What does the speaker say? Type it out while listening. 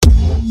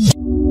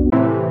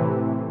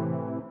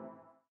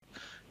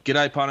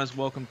G'day, punters.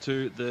 Welcome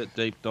to the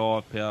deep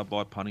dive powered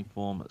by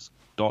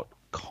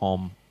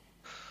puntingforms.com.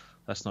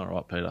 That's not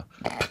right, Peter.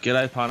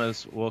 G'day,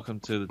 punters. Welcome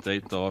to the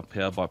deep dive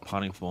powered by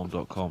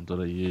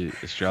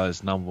puntingform.com.au,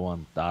 Australia's number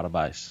one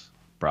database.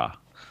 Bruh.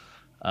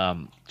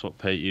 It's what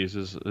Pete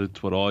uses.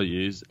 It's what I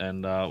use.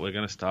 And we're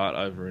going to start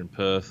over in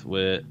Perth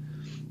where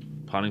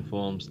Punting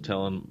Form's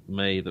telling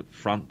me that the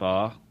front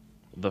bar,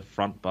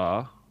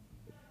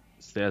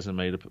 1,000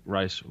 metre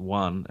race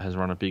 1 has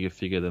run a bigger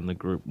figure than the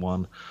Group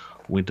 1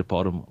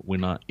 Winterbottom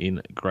winner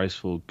in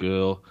Graceful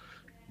Girl.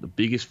 The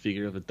biggest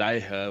figure of the day,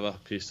 however,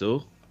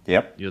 Pistol,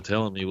 Yep. you're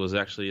telling me, was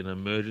actually an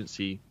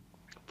emergency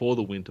for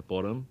the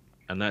Winterbottom,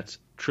 and that's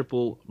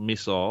Triple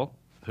Missile,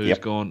 who's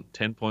gone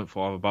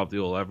 10.5 above the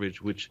all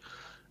average, which,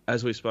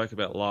 as we spoke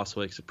about last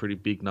week, is a pretty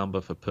big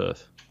number for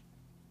Perth.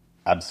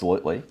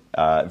 Absolutely.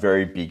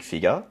 Very big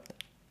figure.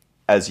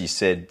 As you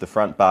said, the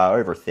front bar,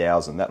 over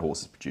 1,000, that horse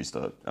has produced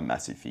a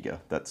massive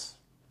figure. That's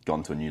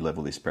gone to a new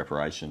level this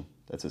preparation.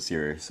 That's a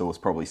serious horse.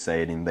 Probably see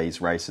it in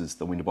these races,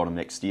 the Winterbottom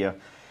next year.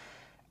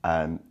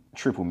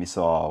 Triple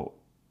Missile,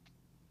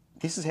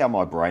 this is how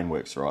my brain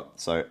works, right?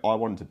 So I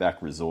wanted to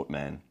back Resort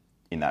Man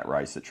in that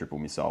race that Triple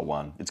Missile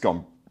won. It's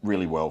gone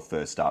really well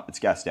first up. It's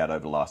gassed out over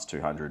the last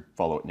 200.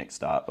 Follow it next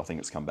start. I think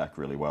it's come back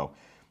really well.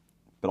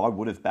 But I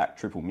would have backed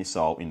Triple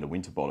Missile in the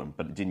Winterbottom,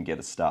 but it didn't get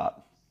a start.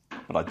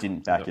 But I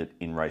didn't back it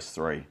in race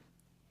 3.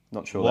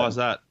 Not sure. Why is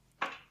that?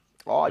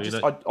 Oh, I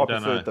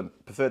know.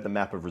 preferred the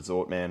map of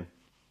Resort Man.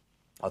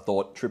 I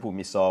thought Triple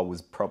Missile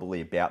was probably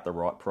about the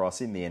right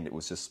price. In the end, it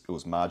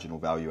was marginal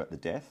value at the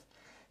death.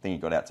 I think he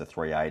got out to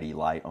 380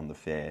 late on the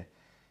fair.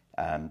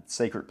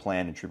 Secret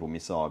Plan and Triple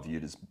Missile are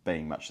viewed as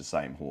being much the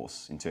same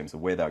horse in terms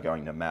of where they were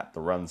going to map, the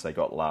runs they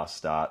got last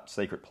start.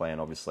 Secret Plan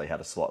obviously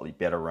had a slightly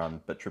better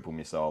run, but Triple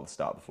Missile, the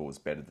start before, was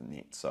better than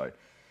it. So,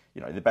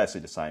 they're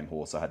basically the same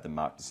horse. I had them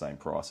marked the same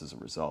price as a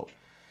result.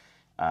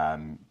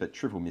 But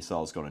Triple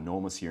Missile's got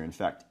enormous here. In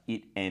fact,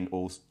 it and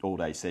All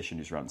Day Session,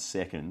 who's run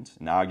second,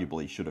 and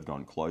arguably should have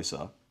gone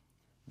closer.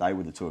 They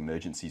were the two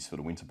emergencies for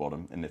the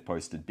Winterbottom, and they've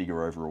posted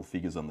bigger overall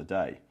figures on the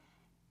day.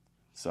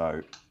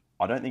 So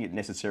I don't think it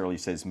necessarily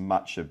says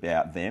much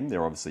about them.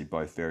 They're obviously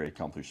both very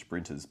accomplished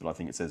sprinters, but I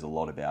think it says a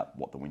lot about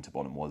what the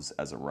Winterbottom was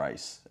as a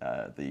race.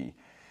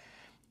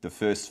 The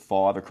first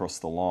 5 across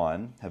the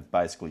line have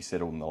basically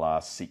settled in the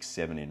last 6,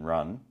 7 in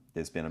run.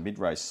 There's been a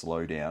mid-race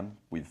slowdown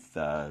with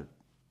 1.5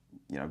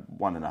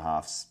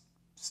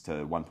 to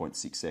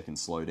 1.6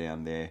 seconds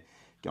slowdown there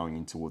going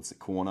in towards the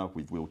corner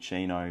with Will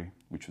Chino,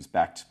 which was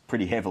backed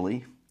pretty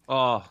heavily.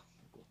 Oh,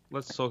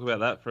 let's talk about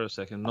that for a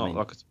second.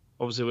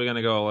 Obviously, we're going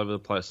to go all over the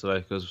place today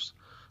because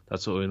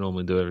that's what we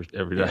normally do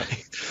every day.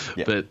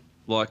 Yeah. But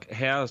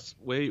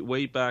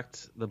we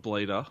backed the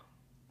Bleeder,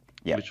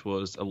 which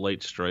was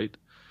Elite Street,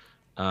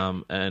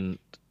 and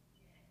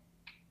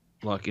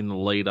in the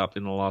lead up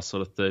in the last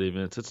sort of 30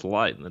 minutes, it's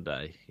late in the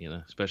day,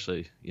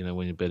 especially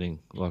when you're betting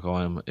like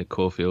I am at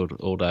Caulfield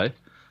all day.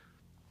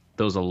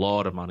 There was a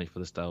lot of money for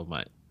the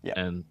stablemate,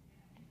 and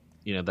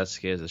that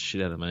scares the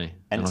shit out of me.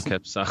 And I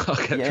kept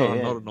trying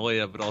to not annoy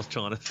you, but I was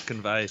trying to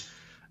convey,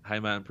 hey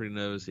mate, I'm pretty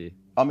nervous here.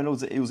 I mean, it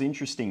was an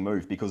interesting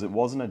move because it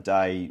wasn't a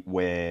day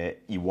where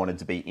you wanted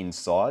to be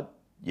inside.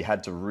 You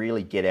had to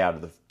really get out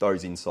of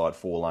those inside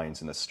 4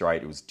 lanes in the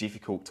straight. It was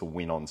difficult to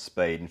win on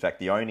speed. In fact,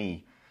 the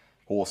only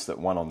horse that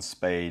won on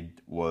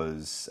speed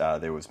was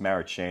there was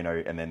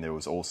Maricino, and then there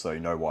was also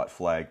No White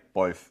Flag,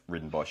 both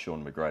ridden by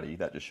Sean McGrady.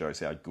 That just shows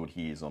how good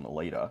he is on the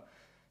leader.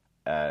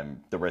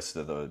 The rest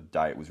of the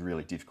day, it was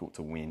really difficult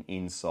to win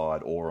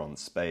inside or on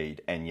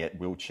speed, and yet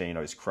Will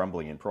Chino's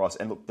crumbling in price.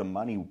 And look, the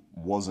money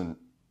wasn't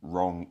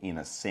wrong in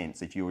a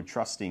sense. If you were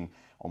trusting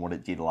on what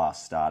it did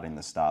last start in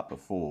the start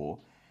before,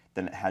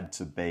 then it had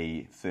to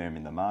be firm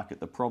in the market.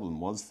 The problem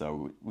was,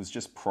 though, it was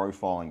just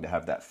profiling to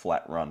have that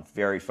flat run.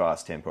 Very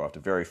fast tempo after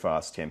very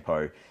fast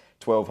tempo.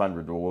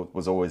 1,200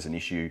 was always an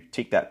issue.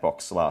 Tick that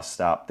box last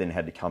start, then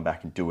had to come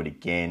back and do it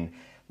again.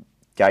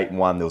 Gate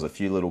 1, there was a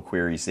few little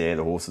queries there.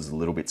 The horse is a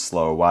little bit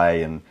slow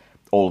away, and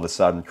all of a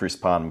sudden Chris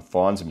Parnham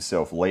finds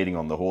himself leading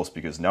on the horse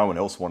because no one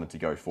else wanted to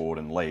go forward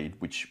and lead,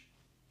 which,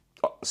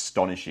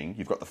 astonishing.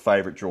 You've got the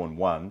favourite drawn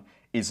 1,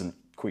 isn't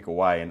quick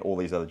away, and all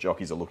these other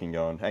jockeys are looking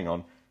going, hang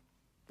on,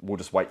 we'll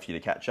just wait for you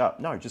to catch up.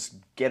 No, just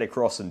get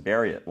across and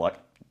bury it.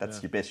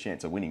 That's your best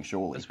chance of winning,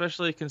 surely.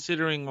 Especially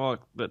considering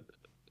that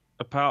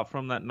apart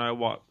from that no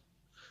white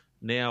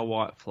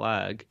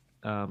flag.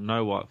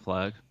 Now white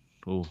flag.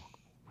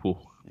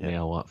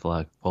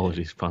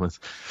 Apologies, punters.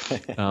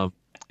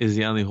 Is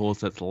the only horse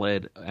that's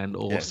led and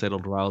all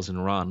settled rails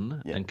and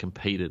run and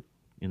competed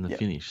in the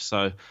finish.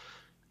 So,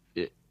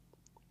 if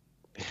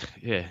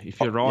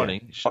you're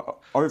riding...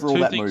 Overall,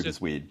 that move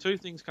is weird. 2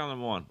 things come to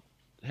mind.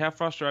 How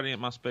frustrating it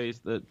must be is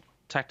that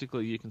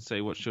tactically you can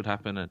see what should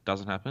happen and it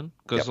doesn't happen.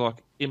 Because,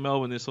 in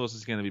Melbourne, this horse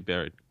is going to be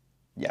buried.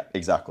 Yeah,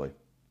 exactly.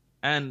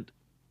 And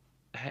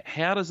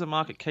how does the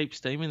market keep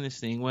steaming this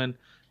thing when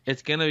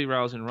it's going to be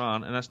rails and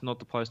run and that's not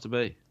the place to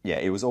be? Yeah,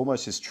 it was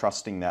almost just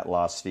trusting that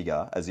last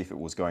figure as if it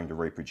was going to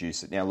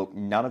reproduce it. Now, look,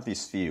 none of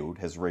this field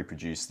has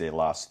reproduced their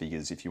last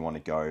figures if you want to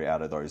go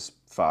out of those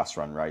fast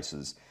run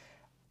races.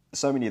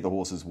 so many of the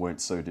horses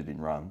weren't suited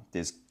in run.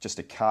 There's just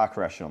a car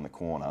crash on the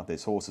corner.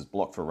 There's horses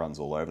blocked for runs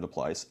all over the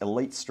place.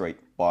 Elite Street,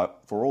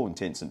 for all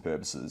intents and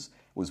purposes,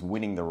 was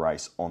winning the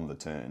race on the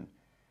turn.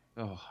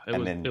 Oh,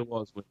 And then it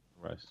was winning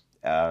the race.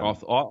 um,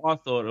 I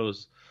thought it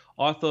was.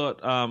 I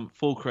thought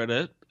full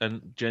credit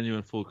and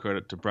genuine full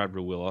credit to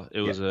Bradbury Willer.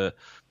 It was a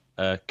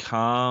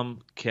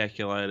calm,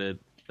 calculated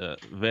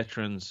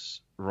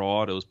veterans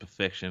ride. It was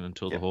perfection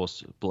until the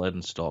horse bled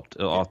and stopped.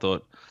 I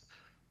thought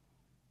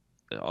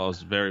I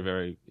was very,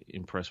 very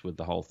impressed with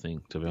the whole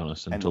thing, to be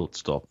honest, until it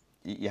stopped.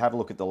 you have a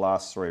look at the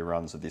last 3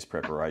 runs of this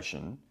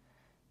preparation.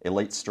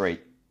 Elite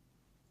Street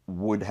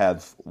would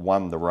have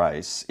won the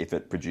race if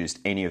it produced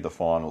any of the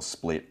final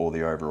split or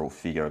the overall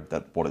figure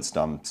that what it's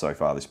done so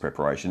far this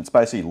preparation. It's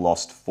basically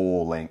lost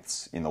 4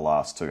 lengths in the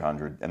last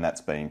 200, and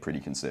that's been pretty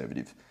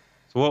conservative.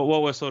 So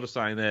what we're sort of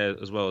saying there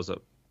as well is that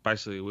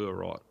basically we were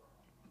right.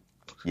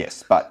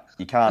 Yes, but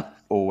you can't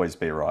always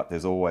be right.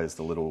 There's always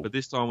the little... But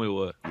this time we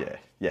were.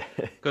 Yeah.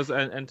 Because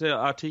and to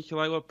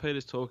articulate what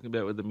Peter's talking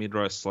about with the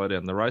mid-race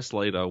slowdown, the race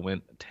leader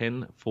went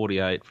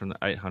 10:48 from the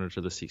 800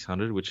 to the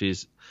 600, which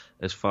is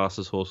as fast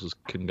as horses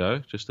can go,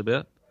 just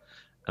about.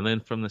 And then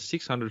from the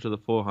 600 to the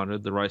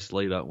 400, the race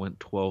leader went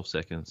 12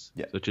 seconds,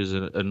 which is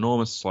an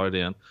enormous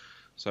slowdown.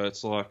 So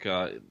it's like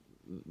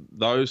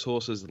those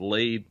horses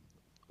lead,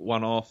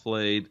 one off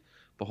lead,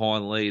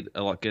 behind lead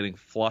are like getting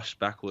flushed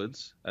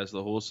backwards as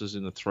the horses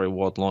in the 3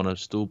 wide line are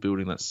still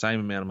building that same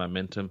amount of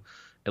momentum.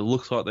 It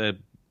looks like they're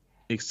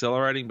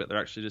accelerating, but they're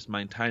actually just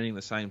maintaining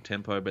the same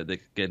tempo, but they're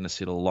getting to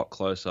sit a lot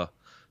closer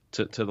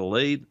to the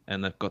lead,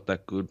 and they've got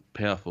that good,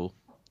 powerful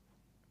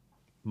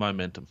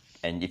momentum.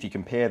 And if you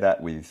compare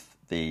that with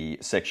the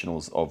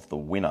sectionals of the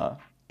winner,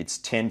 it's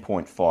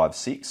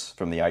 10.56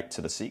 from the 8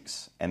 to the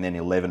 6, and then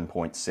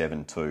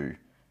 11.72.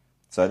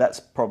 So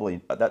that's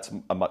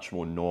a much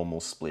more normal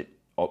split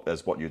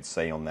as what you'd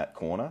see on that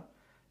corner.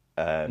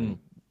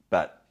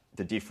 But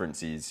the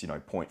difference is,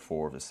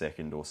 0.4 of a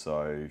second or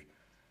so.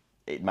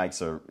 It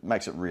makes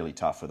it really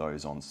tough for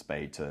those on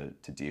speed to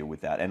deal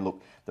with that. And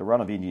look, the run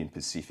of Indian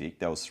Pacific,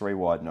 that was 3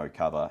 wide, no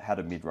cover, had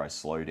a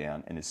mid-race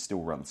slowdown, and is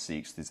still run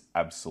 6th, is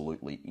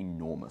absolutely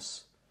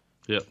enormous.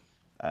 Yep.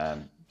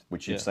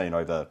 Which you've seen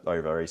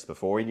over East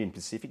before. Indian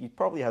Pacific, he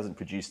probably hasn't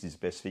produced his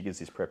best figures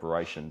this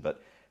preparation,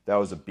 but that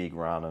was a big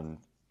run, and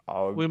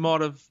we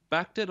might have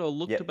backed it or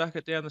looked to back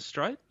it down the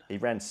straight. He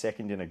ran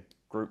second in a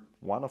Group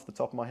 1 off the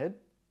top of my head.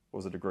 Or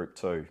was it a Group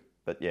 2?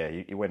 But yeah,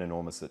 he went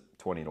enormous at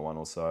 20 to 1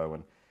 or so.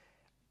 And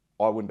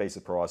I wouldn't be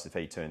surprised if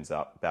he turns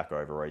up back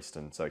over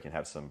Eastern so he can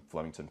have some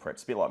Flemington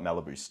preps. A bit like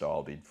Malibu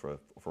style did for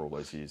all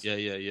those years. Yeah.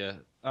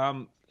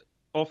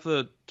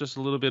 Just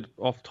a little bit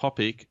off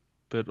topic,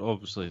 but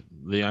obviously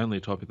the only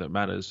topic that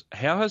matters.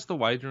 How has the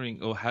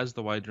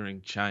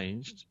wagering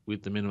changed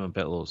with the minimum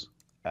bet laws?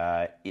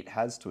 It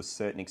has to a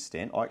certain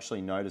extent. I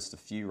actually noticed a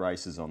few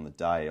races on the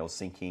day. I was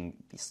thinking,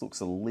 this looks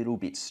a little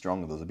bit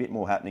stronger. There's a bit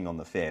more happening on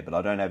the fair, but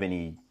I don't have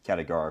any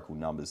categorical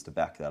numbers to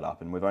back that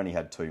up. And we've only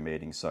had 2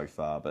 meetings so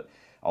far, but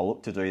I'll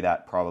look to do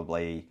that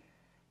probably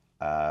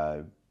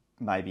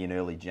maybe in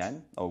early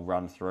Jan. I'll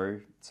run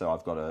through. So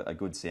I've got a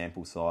good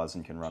sample size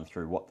and can run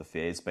through what the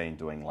fair's been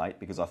doing late,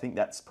 because I think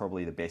that's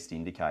probably the best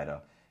indicator.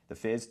 The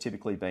fair's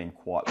typically been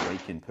quite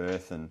weak in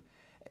Perth, and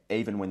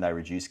even when they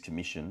reduced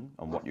commission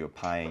on what you're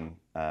paying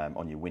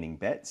on your winning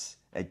bets,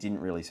 it didn't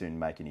really seem to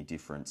make any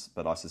difference.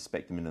 But I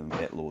suspect the minimum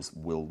bet laws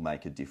will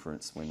make a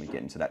difference when we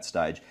get into that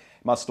stage.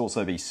 It must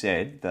also be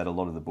said that a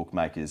lot of the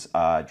bookmakers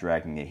are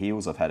dragging their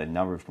heels. I've had a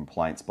number of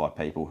complaints by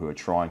people who are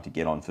trying to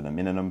get on for the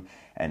minimum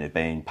and have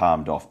been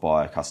palmed off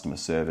by customer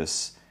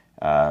service,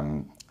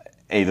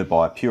 either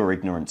by pure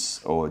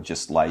ignorance or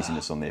just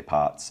laziness on their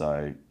part.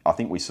 So I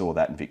think we saw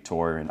that in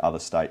Victoria and other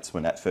states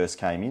when that first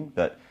came in.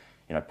 But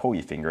pull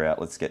your finger out.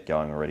 Let's get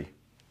going already.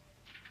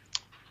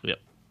 Yep.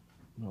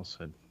 Well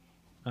said.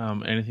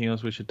 Anything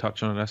else we should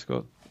touch on at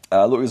Ascot?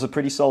 Look, it was a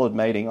pretty solid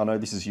meeting. I know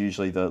this is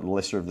usually the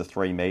lesser of the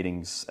 3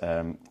 meetings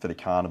for the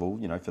carnival,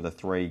 for the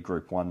 3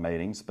 Group 1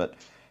 meetings, but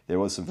there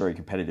was some very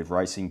competitive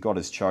racing. God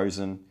Has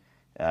Chosen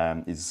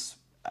is,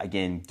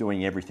 again,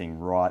 doing everything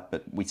right,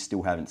 but we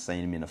still haven't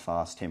seen him in a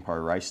fast tempo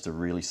race to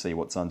really see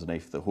what's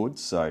underneath the hood.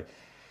 So,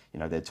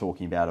 they're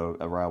talking about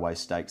a Railway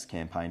Stakes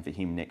campaign for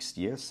him next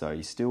year, so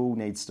he still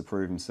needs to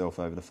prove himself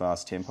over the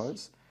fast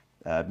tempos.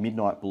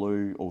 Midnight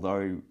Blue,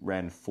 although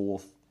ran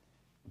 4th,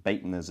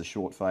 beaten as a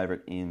short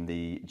favourite in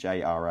the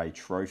JRA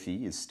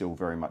Trophy, is still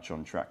very much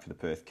on track for the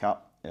Perth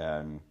Cup.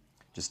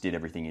 Just did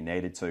everything he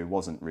needed to.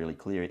 Wasn't really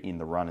clear in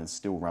the run and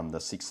still run the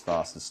 6th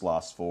fastest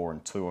last 4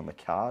 and 2 on the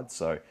card.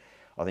 So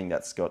I think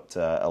that's got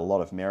a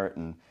lot of merit.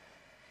 And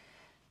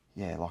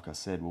yeah, like I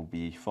said, we'll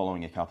be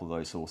following a couple of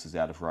those horses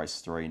out of race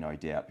 3, no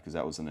doubt, because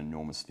that was an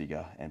enormous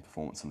figure and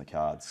performance on the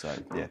card. So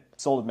yeah,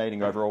 solid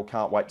meeting overall.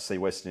 Can't wait to see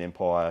Western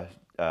Empire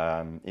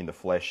in the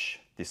flesh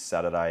this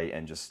Saturday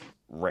and just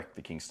wreck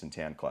the Kingston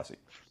Town Classic.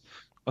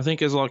 I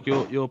think as like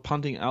your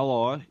punting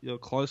ally, your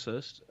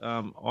closest,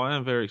 I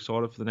am very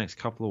excited for the next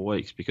couple of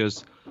weeks,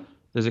 because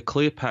There's a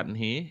clear pattern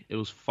here. It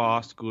was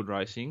fast, good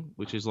racing,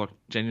 which is like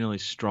genuinely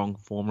strong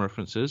form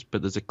references,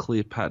 but there's a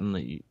clear pattern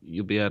that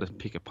you'll be able to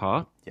pick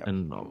apart. Yep.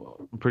 And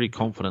I'm pretty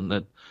confident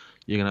that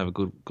you're going to have a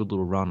good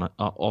little run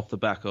off the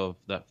back of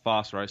that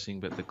fast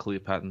racing, but the clear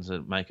patterns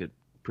that make it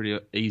pretty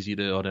easy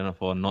to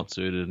identify not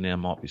suited and now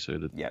might be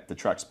suited. Yeah, the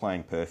track's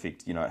playing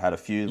perfect. You know, it had a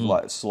few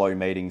slow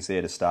meetings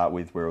there to start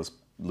with where it was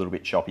a little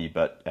bit choppy,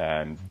 but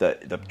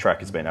the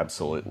track has been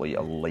absolutely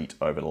elite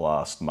over the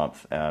last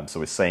month. So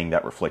we're seeing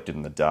that reflected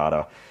in the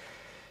data.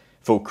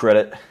 Full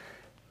credit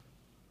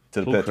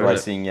to the Perth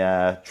Racing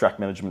track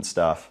management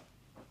staff.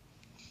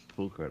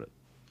 Full credit.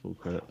 All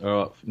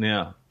right,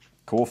 now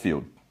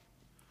Caulfield.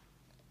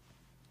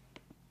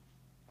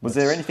 Was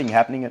there anything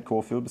happening at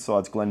Caulfield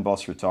besides Glenn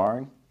Boss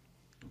retiring?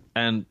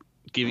 And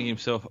giving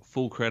himself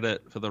full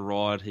credit for the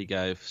ride he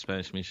gave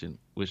Spanish Mission,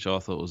 which I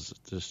thought was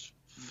just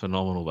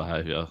phenomenal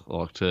behaviour.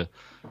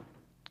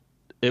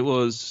 It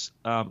was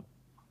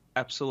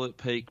absolute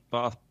peak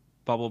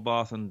bubble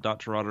bath and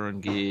Dutch rudder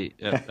and gear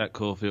at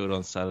Caulfield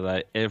on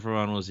Saturday.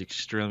 Everyone was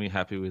extremely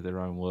happy with their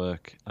own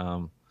work.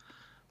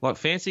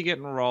 Fancy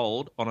getting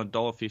rolled on a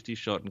 $1.50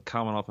 shot and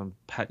coming up and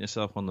patting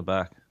yourself on the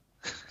back.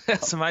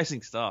 That's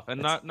amazing stuff.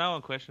 And no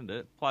one questioned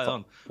it. Play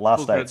on.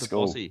 Last day at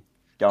school. Bossy.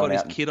 Got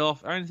his kit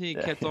off. Only thing he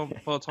kept on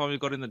by the time he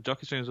got in the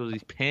jockey strings was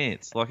his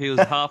pants. He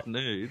was half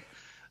nude.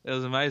 It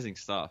was amazing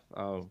stuff.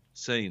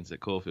 Scenes at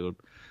Caulfield.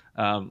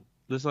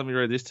 Just let me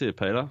read this to you,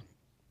 Peter.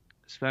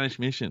 Spanish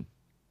Mission.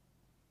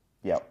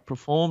 Yep.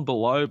 Performed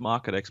below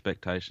market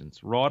expectations.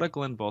 Rider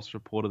Glenn Boss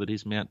reported that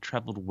his mount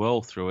travelled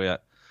well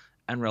throughout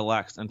and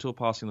relaxed until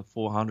passing the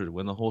 400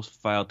 when the horse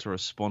failed to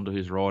respond to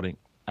his riding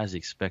as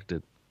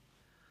expected.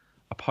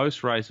 A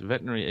post-race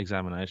veterinary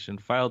examination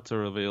failed to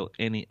reveal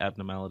any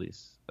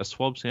abnormalities. A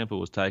swab sample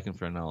was taken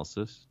for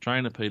analysis.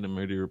 Trainer Peter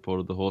Moody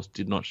reported the horse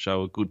did not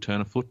show a good turn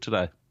of foot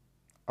today.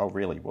 Oh,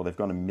 really? Well, they've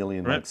gone a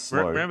million lengths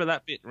slow. Remember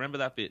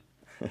that bit.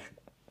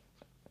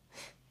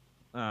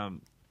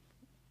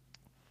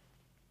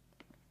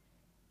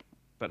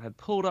 But had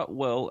pulled up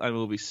well and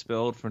will be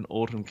spelled for an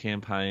autumn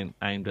campaign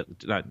aimed at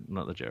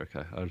not the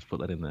Jericho. I'll just put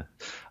that in there.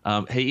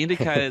 He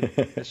indicated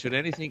that should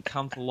anything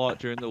come to light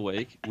during the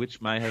week which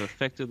may have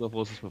affected the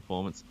horse's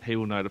performance, he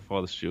will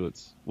notify the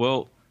stewards.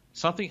 Well,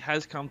 something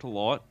has come to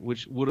light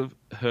which would have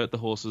hurt the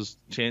horse's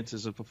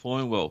chances of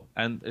performing well,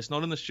 and it's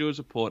not in the stewards'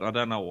 report. I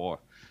don't know why.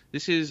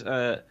 This is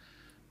a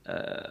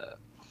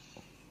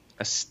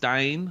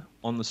stain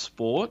on the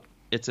sport.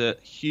 It's a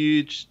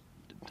huge.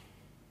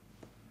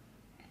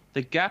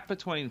 The gap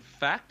between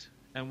fact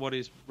and what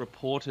is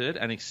reported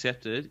and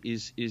accepted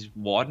is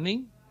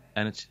widening,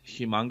 and it's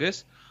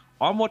humongous.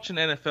 I'm watching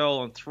NFL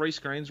on 3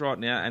 screens right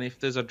now, and if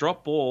there's a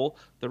drop ball,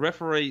 the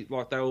referee,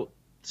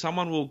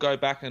 someone will go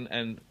back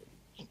and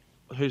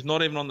who's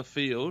not even on the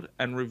field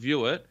and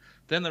review it.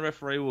 Then the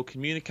referee will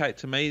communicate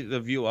to me,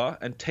 the viewer,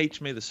 and teach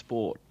me the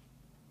sport.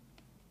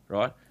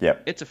 Right?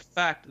 Yep. It's a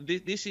fact.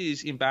 This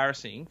is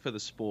embarrassing for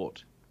the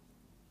sport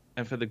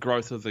and for the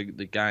growth of the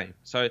game.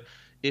 So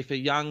if a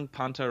young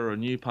punter or a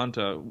new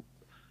punter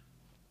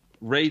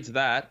reads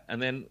that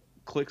and then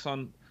clicks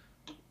onto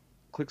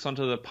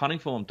the punting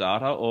form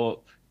data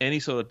or any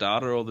sort of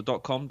data or the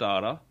 .com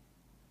data,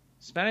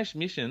 Spanish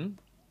Mission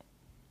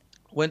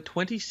went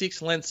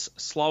 26 lengths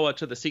slower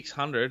to the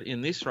 600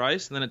 in this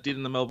race than it did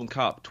in the Melbourne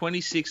Cup.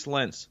 26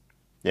 lengths.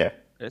 Yeah.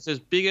 It's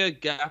as big a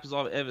gap as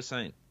I've ever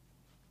seen.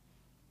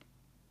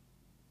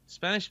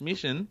 Spanish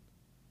Mission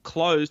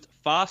closed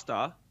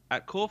faster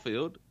at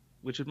Caulfield,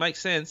 which would make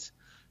sense,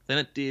 than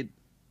it did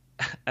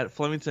at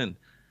Flemington.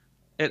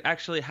 It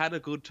actually had a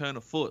good turn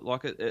of foot.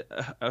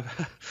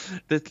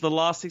 The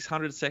last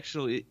 600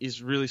 sectional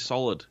is really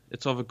solid.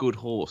 It's of a good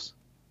horse.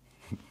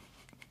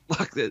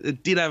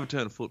 It did have a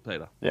turn of foot,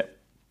 Peter. Yeah.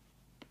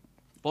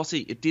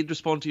 Bossy, it did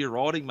respond to your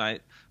riding, mate,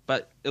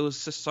 but it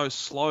was just so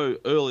slow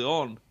early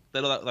on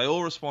that they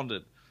all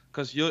responded.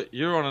 Because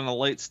you're on an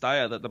elite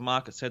stayer that the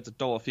market sets a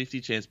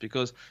 $1.50 chance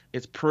because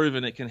it's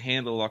proven it can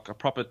handle a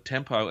proper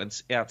tempo and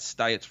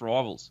outstay its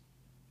rivals.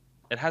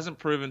 It hasn't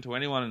proven to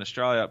anyone in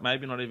Australia,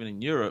 maybe not even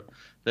in Europe,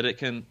 that it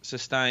can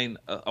sustain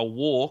a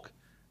walk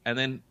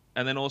and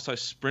then also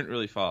sprint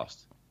really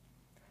fast.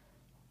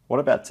 What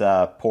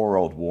about poor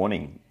old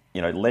Warning?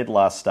 Led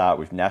last start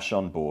with Nash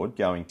on board,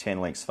 going 10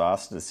 lengths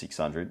faster to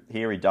 600.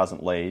 Here he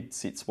doesn't lead,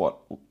 sits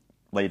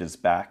leaders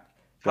back.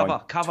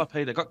 Cover,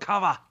 Peter. Got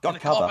cover.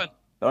 Got cover. Coffin.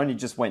 It only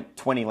just went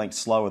 20 lengths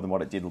slower than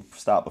what it did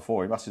start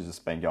before. He must have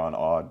just been going,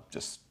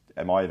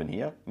 am I even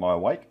here? Am I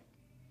awake?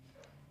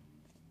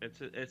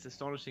 It's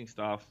astonishing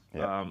stuff.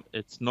 Yep.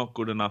 It's not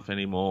good enough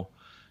anymore.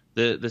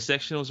 The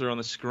sectionals are on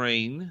the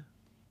screen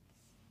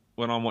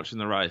when I'm watching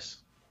the race.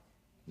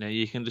 Now,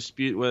 you can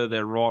dispute whether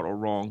they're right or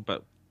wrong,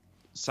 but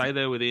say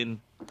they're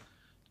within,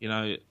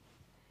 a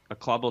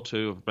club or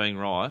two of being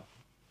right,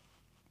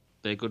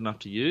 they're good enough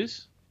to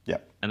use.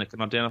 Yep. And it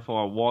can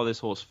identify why this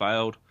horse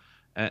failed,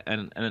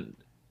 and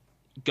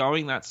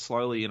going that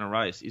slowly in a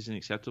race isn't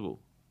acceptable.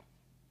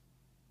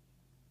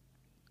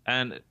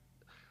 And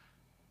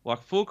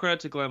Like, full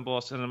credit to Glenn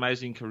Boss, an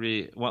amazing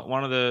career.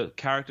 One of the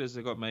characters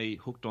that got me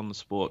hooked on the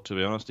sport, to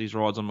be honest. His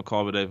rides on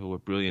Mackay Diva were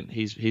brilliant.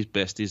 His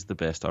best is the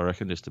best, I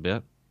reckon, just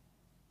about.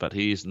 But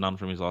he is none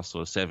from his last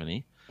sort of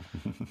 70.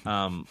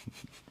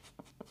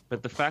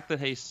 But the fact that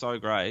he's so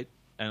great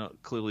and it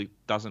clearly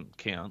doesn't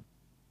count,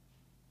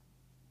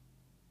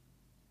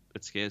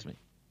 it scares me.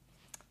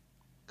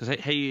 Because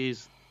he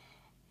is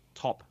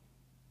top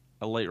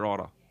elite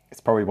rider. It's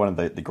probably one of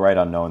the great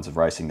unknowns of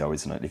racing, though,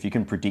 isn't it? If you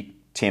can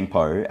predict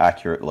tempo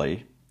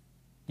accurately,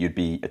 you'd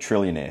be a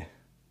trillionaire.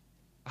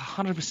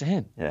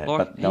 100%. Yeah, like,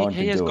 but no one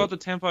he can has do got it. the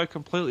tempo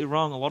completely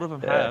wrong. A lot of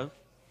them have.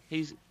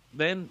 He's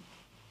then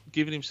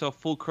given himself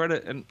full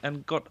credit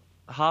and got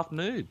half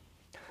nude.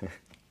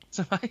 It's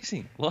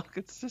amazing. Like,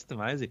 it's just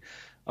amazing.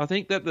 I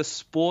think that the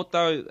sport,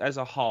 though, as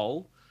a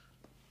whole,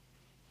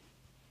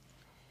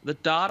 the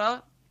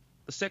data,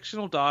 the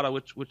sectional data,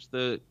 which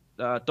the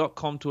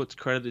 .com to its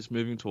credit is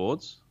moving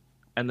towards,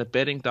 and the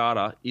betting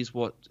data is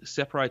what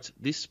separates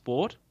this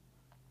sport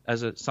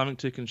as something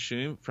to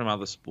consume from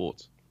other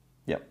sports.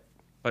 Yep.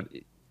 But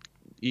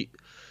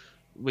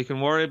we can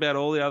worry about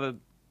all the other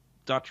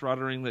Dutch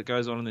ruddering that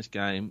goes on in this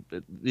game,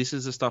 but this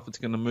is the stuff that's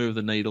going to move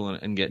the needle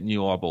and get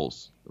new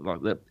eyeballs.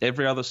 Like that,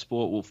 every other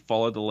sport will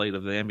follow the lead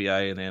of the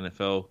NBA and the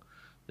NFL,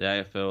 the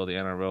AFL, the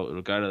NRL.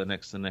 It'll go to the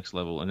next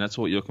level, and that's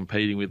what you're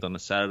competing with on a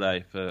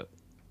Saturday for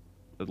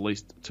at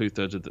least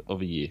 2/3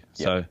 of a year.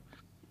 Yep.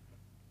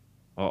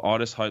 So I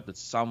just hope that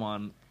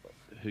someone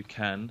who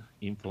can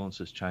influence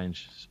this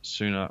change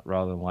sooner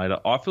rather than later.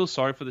 I feel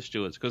sorry for the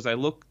stewards because they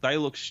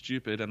look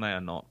stupid and they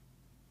are not.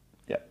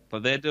 Yeah.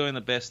 But they're doing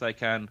the best they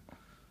can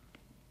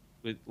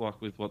with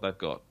what they've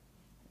got.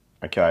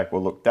 Okay,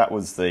 well, look, that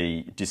was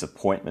the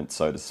disappointment,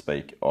 so to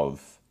speak,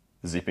 of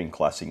the Zipping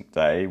Classic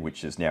Day,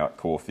 which is now at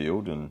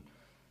Caulfield, and,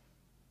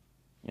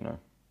 you know,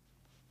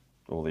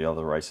 all the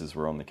other races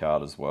were on the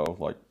card as well.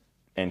 Like,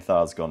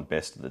 Enthar's gone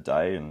best of the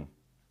day and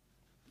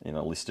in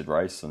a listed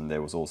race, and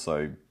there was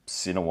also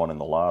Cinnawon in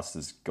the last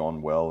has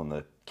gone well, and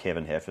the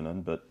Kevin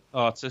Heffernan, but...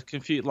 Oh, it's a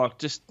confused, like,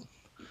 just...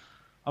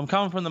 I'm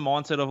coming from the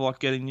mindset of, like,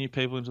 getting new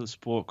people into the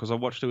sport because I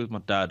watched it with my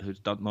dad, who's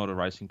not a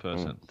racing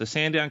person. The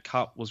Sandown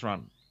Cup was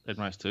run in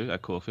race 2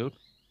 at Caulfield.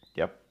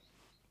 Yep.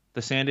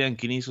 The Sandown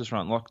Guineas was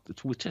run. Like,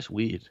 it's just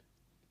weird,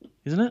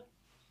 isn't it?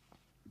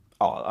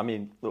 Oh, I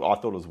mean, look, I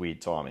thought it was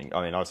weird timing.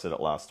 I mean, I said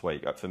it last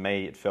week. For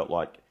me, it felt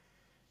like,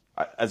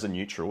 as a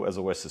neutral, as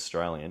a West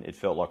Australian, it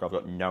felt like I've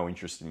got no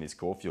interest in this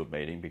Caulfield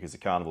meeting because the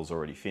carnival's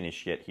already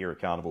finished, yet here are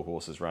carnival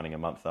horses running a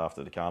month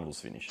after the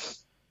carnival's finished.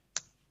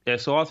 Yeah,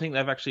 so I think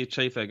they've actually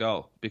achieved their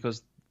goal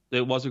because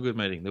it was a good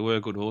meeting. There were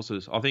good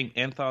horses. I think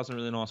Enthar's a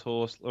really nice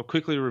horse. I'll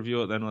quickly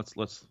review it, then let's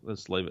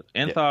leave it.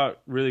 Enthar,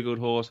 really good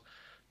horse.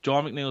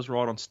 John McNeil's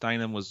ride on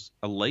Stainham was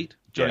elite.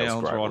 Johnny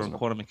Allen's great, ride on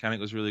Quantum Mechanic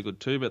was really good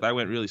too, but they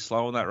went really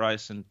slow in that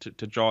race. And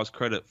to Jai's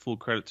credit, full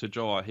credit to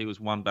Jai, he was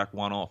one back,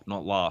 one off,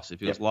 not last. If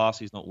he was last,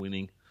 he's not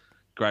winning.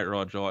 Great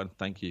ride, Jai, and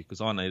thank you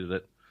because I needed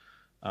it.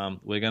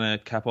 We're going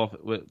to cap off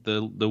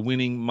the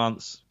winning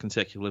months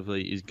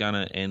consecutively is going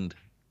to end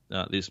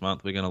this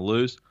month. We're going to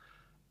lose,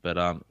 but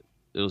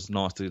it was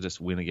nice to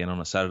just win again on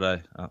a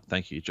Saturday.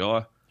 Thank you,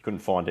 Jai. Couldn't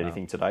find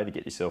anything today to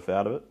get yourself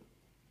out of it?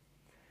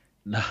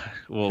 No,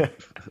 well,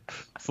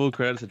 full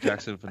credit to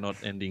Jackson for not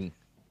ending.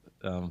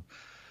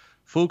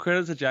 Full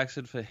credit to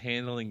Jackson for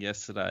handling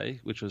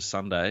yesterday, which was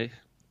Sunday,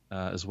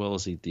 as well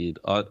as he did.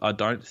 I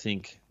don't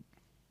think.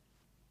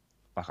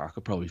 Like, I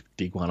could probably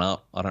dig one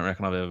up. I don't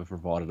reckon I've ever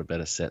provided a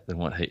better set than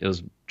what it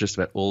was just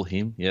about all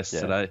him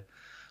yesterday. Yeah.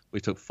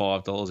 We took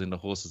 $5 into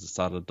horses that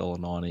started at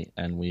 $1.90,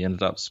 and we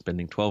ended up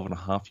spending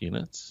 12.5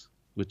 units,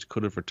 which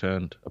could have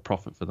returned a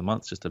profit for the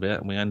month just about,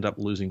 and we ended up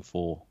losing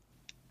 4.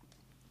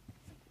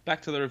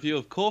 Back to the review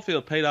of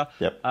Caulfield, Peter.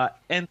 Yep.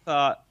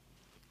 Enthar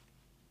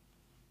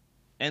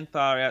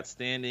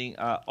outstanding.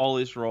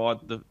 Ollie's ride,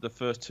 the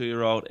first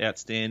 2-year-old,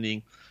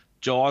 outstanding.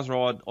 Jai's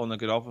ride on the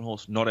Godolphin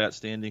horse, not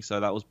outstanding, so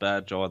that was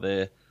bad, Jai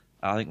there.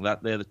 I think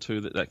that they're the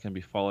two that can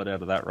be followed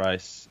out of that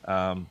race.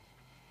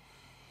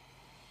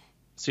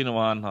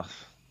 Cinnawon,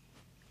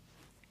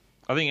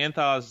 I think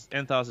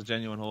Enthar's a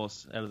genuine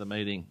horse out of the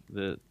meeting.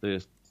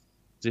 The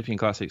Zipping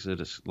Classics are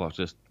just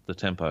the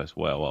tempos.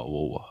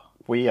 Wow.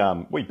 We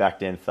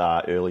backed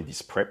Enthar early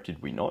this prep,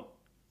 did we not?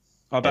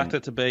 I backed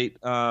it to beat.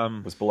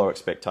 Was below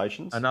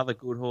expectations. Another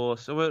good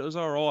horse. So it was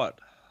all right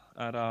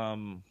at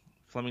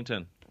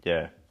Flemington.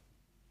 Yeah.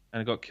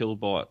 And it got killed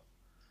by it.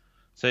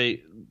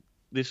 See,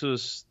 this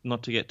was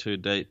not to get too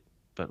deep,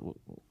 but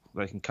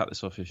they can cut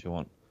this off if you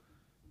want.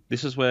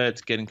 This is where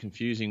it's getting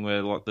confusing,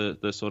 where like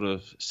the sort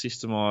of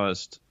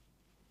systemized,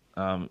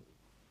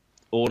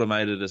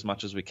 automated as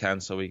much as we can,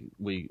 so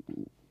we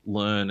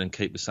learn and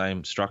keep the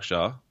same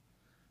structure.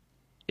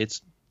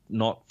 It's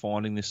not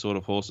finding this sort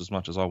of horse as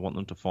much as I want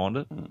them to find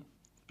it.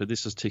 But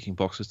this is ticking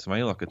boxes to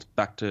me. Like it's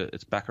back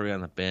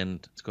around the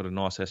bend. It's got a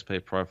nice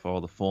SP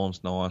profile. The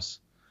form's nice.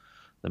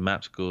 The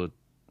map's good.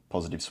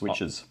 Positive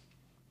switches.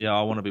 Yeah,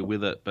 I want to be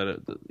with it,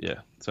 but yeah.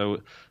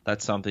 So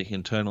that's something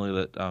internally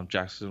that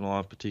Jackson and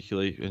I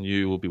particularly, and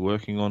you will be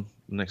working on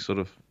the next sort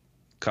of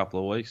couple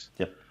of weeks.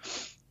 Yep.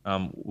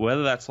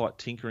 Whether that's like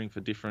tinkering for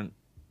different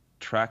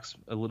tracks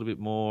a little bit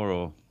more,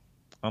 or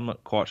I'm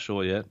not quite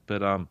sure yet.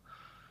 But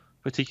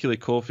particularly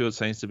Caulfield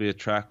seems to be a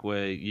track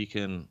where you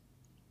can,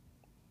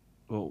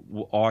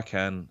 well, I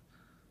can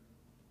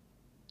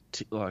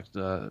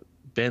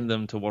bend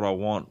them to what I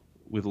want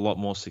with a lot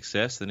more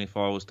success than if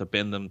I was to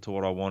bend them to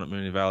what I want at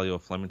Moonee Valley or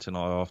Flemington. I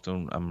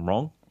often am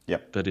wrong.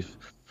 Yep. But if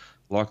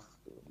like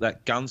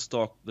that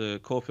Gunstock, the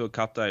Caulfield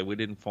Cup Day, we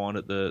didn't find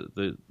it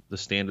the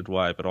standard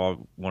way, but I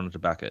wanted to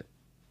back it.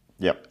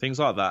 Yep. Things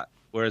like that.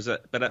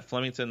 But at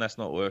Flemington, that's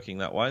not working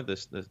that way.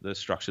 The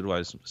structured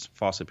way is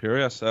far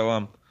superior.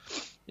 So,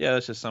 yeah,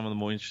 that's just some of the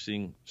more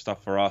interesting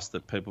stuff for us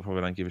that people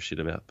probably don't give a shit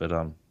about. But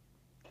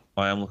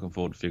I am looking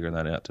forward to figuring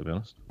that out, to be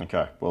honest.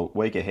 Okay. Well,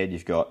 week ahead,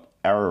 you've got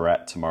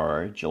Ararat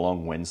tomorrow,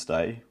 Geelong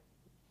Wednesday,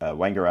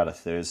 Wangaratta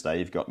Thursday.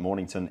 You've got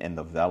Mornington and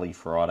the Valley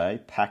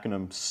Friday,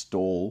 Pakenham,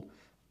 Stawell.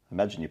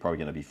 Imagine you're probably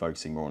going to be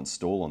focusing more on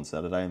Stawell on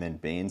Saturday, and then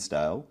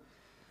Bairnsdale,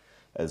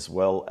 as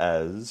well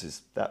as,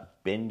 is that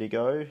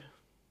Bendigo?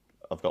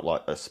 I've got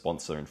like a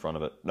sponsor in front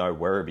of it. No,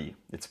 Werribee.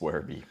 It's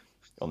Werribee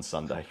on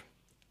Sunday.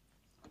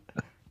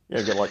 Yeah,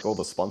 you've got like all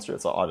the sponsor.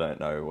 It's like, I don't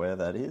know where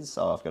that is.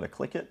 Oh, I've got to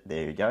click it.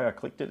 There you go. I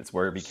clicked it. It's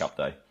Werribee Cup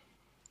Day.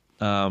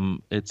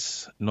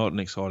 It's not an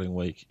exciting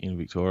week in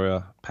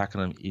Victoria.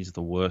 Pakenham is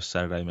the worst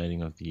Saturday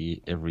meeting of the year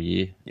every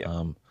year.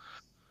 Yeah.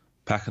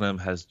 Pakenham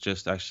has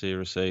just actually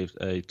received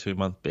a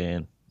 2-month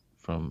ban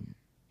from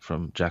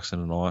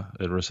Jackson and I.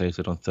 It received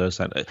it on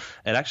Thursday. It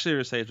actually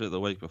received it the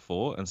week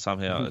before, and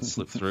somehow it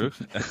slipped through.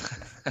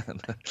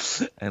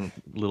 and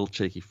little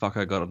cheeky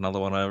fucker got another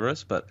one over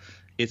us, but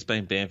it's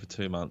been banned for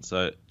 2 months.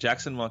 So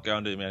Jackson might go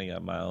and do Mounting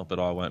Up Mail, but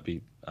I won't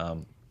be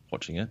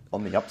watching it.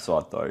 On the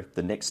upside, though,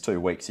 the next 2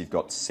 weeks, you've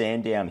got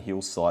Sandown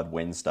Hillside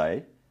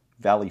Wednesday,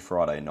 Valley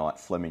Friday night,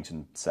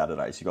 Flemington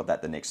Saturday. So you've got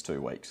that the next 2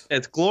 weeks.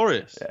 It's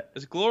glorious. Yeah.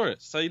 It's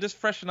glorious. So you just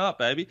freshen up,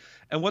 baby.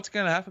 And what's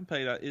going to happen,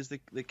 Peter, is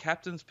the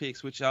captain's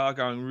picks, which are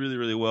going really,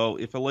 really well.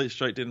 If Elite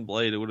Street didn't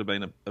bleed, it would have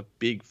been a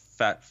big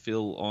fat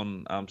fill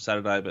on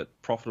Saturday, but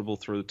profitable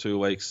through the 2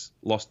 weeks.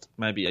 Lost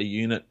maybe a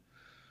unit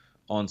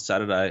on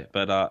Saturday.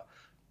 But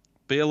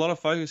be a lot of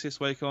focus this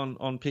week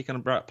on picking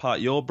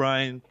apart your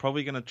brain.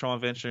 Probably going to try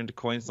and venture into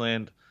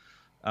Queensland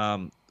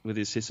with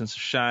the assistance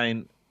of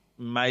Shane.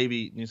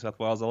 Maybe New South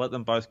Wales. I'll let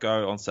them both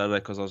go on Saturday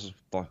because I was just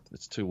like,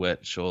 it's too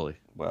wet, surely.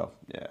 Well,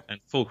 yeah.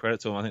 And full credit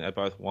to them. I think they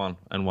both won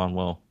and won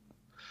well.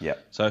 Yeah.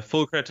 So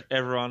full credit to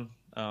everyone.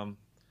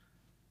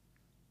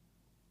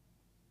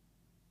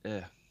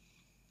 Yeah.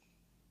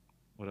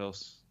 What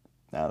else?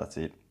 No, that's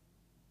it.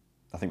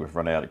 I think we've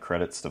run out of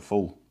credits to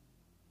full.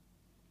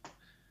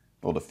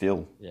 Or to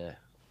Phil. Yeah.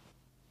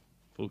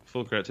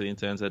 Full credit to the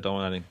interns. They're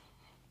dominating.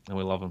 And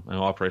we love them. And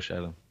I appreciate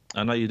them.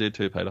 I know you do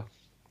too, Peter.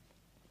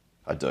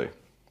 I do.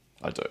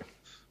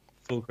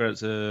 Full credit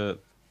to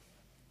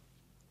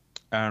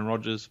Aaron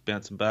Rodgers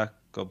bouncing back.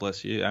 God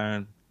bless you,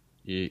 Aaron.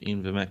 You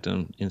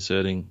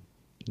ingesting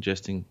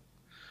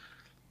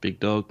big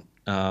dog.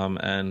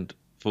 And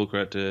full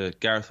credit to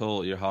Gareth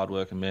Hall. You're a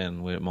hard-working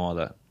man. We admire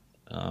that.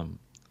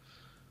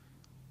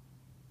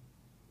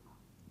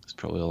 That's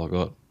probably all I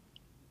got.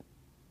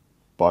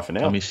 Bye for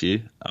now. I miss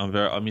you.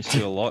 I miss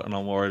you a lot, and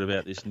I'm worried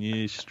about this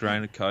new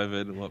strain of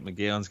COVID and what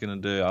McGowan's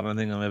going to do. I don't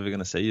think I'm ever going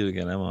to see you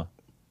again, am I?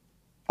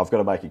 I've got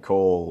to make a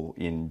call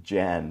in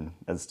Jan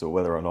as to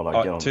whether or not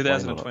I get on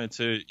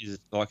 2022 is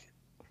like,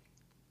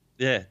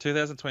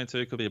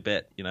 2022 could be a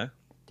bet, you know?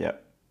 Yeah.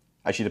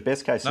 Actually, the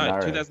best case scenario...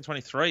 No,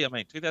 2023,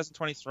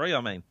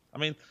 I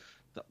mean.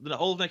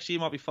 All of next year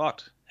might be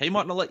fucked. He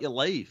might not let you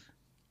leave.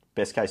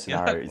 Best case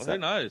scenario is that... Who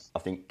knows? I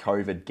think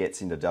COVID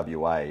gets into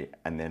WA,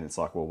 and then it's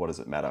like, well, what does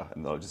it matter?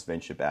 And I'll just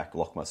venture back,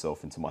 lock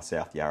myself into my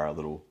South Yarra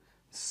little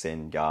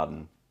Sen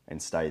garden, and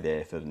stay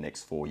there for the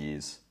next 4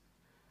 years.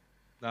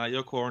 No,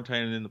 you're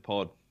quarantining in the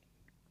pod.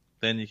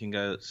 Then you can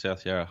go to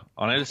South Yarra.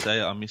 I need to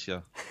say, I miss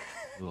you,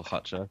 little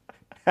hut show.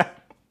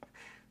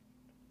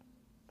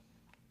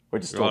 We're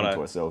just talking to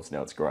ourselves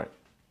now. It's great.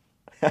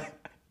 Yeah,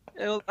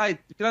 well, hey,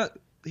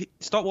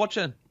 stop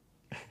watching.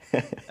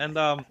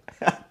 And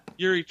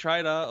Yuri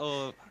Trader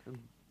or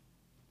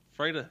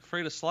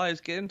Frida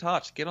Slaves, get in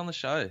touch. Get on the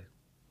show.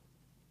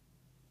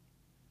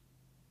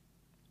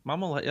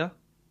 Mum will let you.